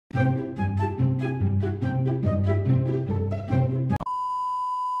Hola,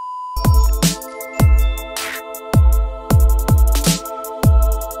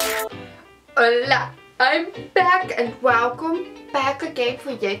 I'm back and welcome back again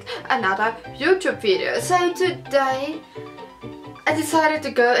for yet another YouTube video. So today I decided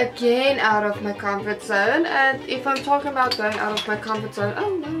to go again out of my comfort zone, and if I'm talking about going out of my comfort zone,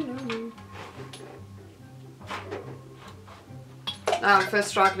 oh no. Now I'm first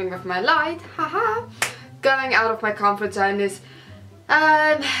struggling with my light, haha. Going out of my comfort zone is,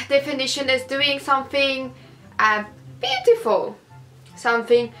 definition is doing something beautiful,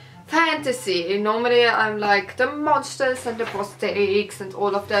 something fantasy. Normally I'm like the monsters and the prosthetics and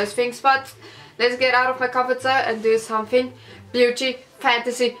all of those things, but let's get out of my comfort zone and do something beauty,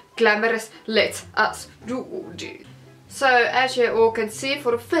 fantasy, glamorous. Let us do it. So as you all can see,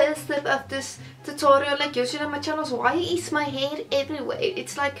 for the first step of this tutorial, like usually on my channels, why is my hair everywhere?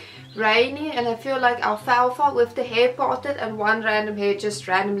 It's like rainy and I feel like alfalfa with the hair parted and one random hair just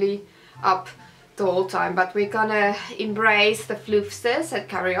randomly up the whole time. But we're gonna embrace the floofsters and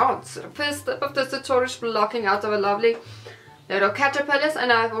carry on. So the first step of this tutorial is blocking out our lovely little caterpillars,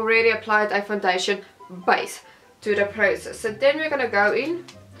 and I've already applied a foundation base to the process. So then we're gonna go in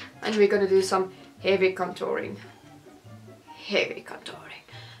and we're gonna do some heavy contouring,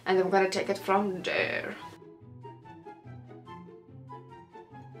 and I'm gonna take it from there.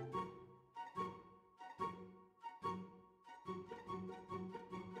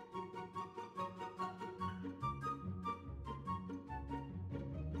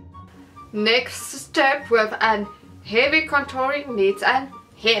 Next step with an heavy contouring needs an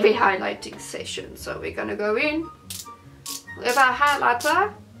heavy highlighting session. So we're gonna go in with our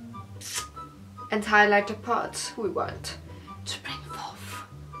highlighter and highlight the parts we want to bring forth.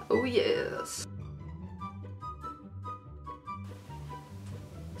 Oh yes.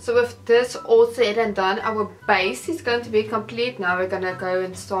 So with this all said and done, our base is going to be complete. Now we're gonna go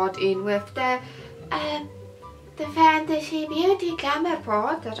and start in with the fantasy beauty glamour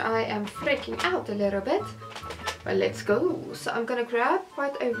part that I am freaking out a little bit. But let's go. So I'm gonna grab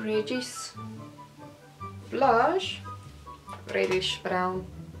quite a reddish blush, reddish brown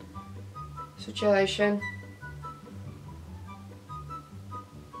situation,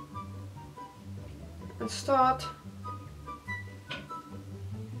 and start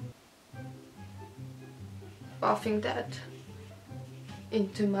buffing that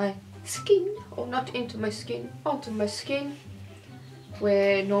into my skin, or not into my skin, onto my skin,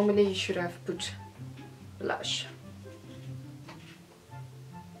 where normally you should have put blush.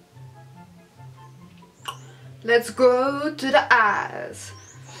 Let's go to the eyes.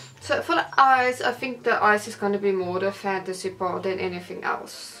 So for the eyes, I think the eyes is going to be more the fantasy part than anything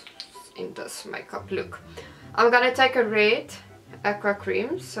else in this makeup look. I'm going to take a red aqua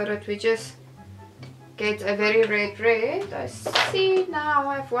cream so that we just get a very red. I see now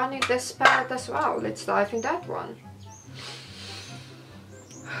I have one in this palette as well. Let's dive in that one.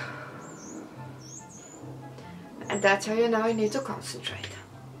 And that's how you know I need to concentrate.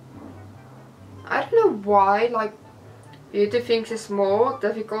 I don't know why, like, beauty things is more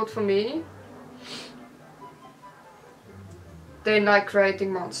difficult for me than like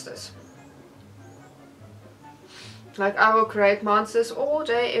creating monsters. Like, I will create monsters all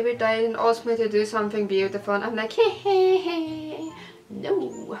day, every day, and ask me to do something beautiful, and I'm like, hey,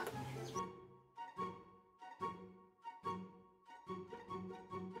 no.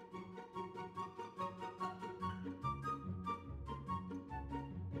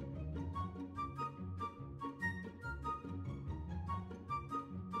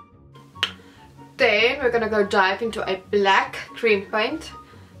 Then we're gonna go dive into a black cream paint.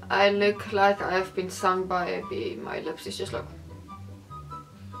 I look like I've been stung by a bee. My lips is just like...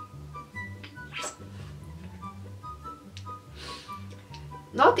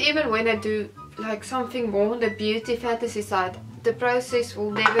 Not even when I do like something more on the beauty fantasy side, the process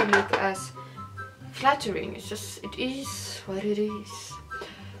will never look as flattering. It's just, it is what it is.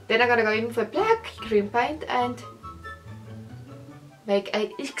 Then I'm gonna go in with a black cream paint and make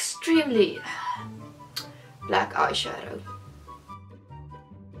an extremely black eyeshadow.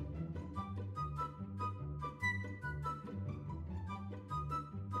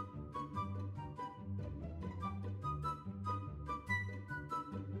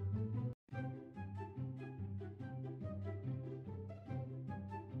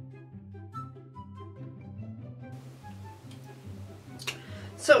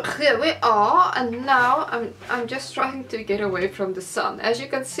 So here we are, and now I'm just trying to get away from the sun. As you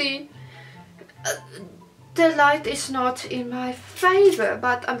can see, the light is not in my favor,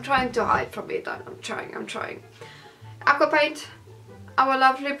 but I'm trying to hide from it. I'm trying. Aqua paint, our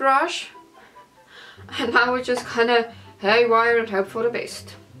lovely brush. And now we're just gonna haywire and hope for the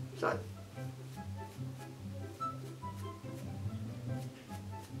best. So.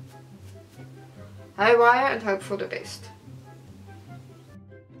 Haywire and hope for the best.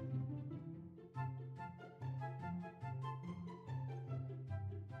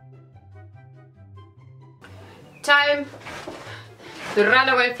 Time to run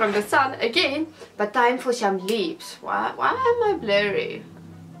away from the sun again, but time for some lips. Why am I blurry?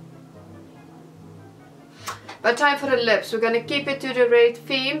 But time for the lips. We're gonna keep it to the red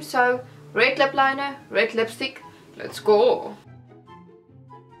theme, so red lip liner, red lipstick. Let's go.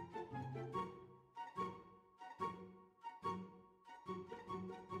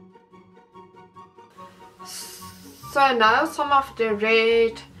 So now some of the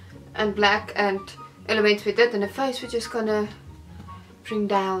red and black and elements we did in the face, we're just gonna bring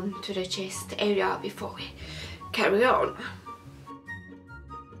down to the chest area before we carry on.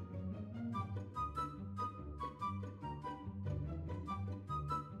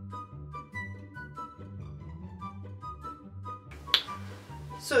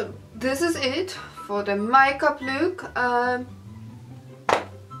 So this is it for the makeup look.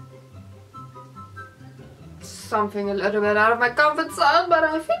 Something a little bit out of my comfort zone, but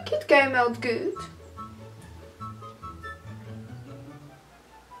I think it came out good.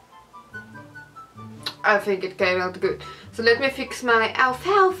 I think it came out good. So let me fix my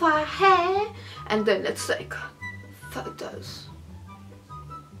alfalfa hair and then let's take photos.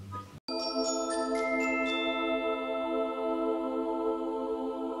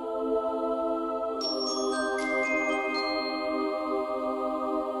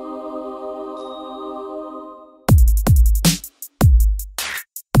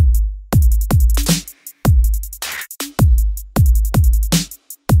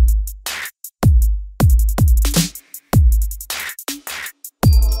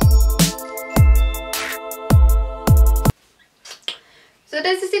 So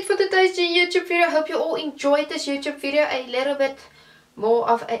this is it for today's YouTube video. I hope you all enjoyed this YouTube video. A little bit more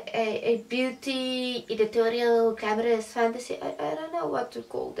of a beauty, editorial, glamorous, fantasy. I don't know what to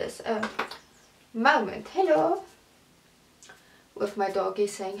call this. Moment. Hello. With my doggy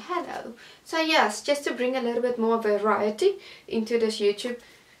saying hello. So yes, just to bring a little bit more variety into this YouTube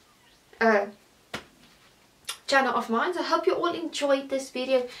channel of mine. So I hope you all enjoyed this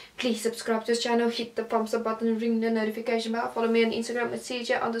video. Please subscribe to this channel, hit the thumbs up button, ring the notification bell, follow me on Instagram at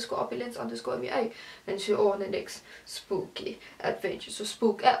CJ_opulence_MUA, and see you all on the next spooky adventures. So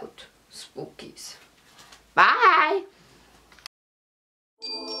spook out, spookies. Bye!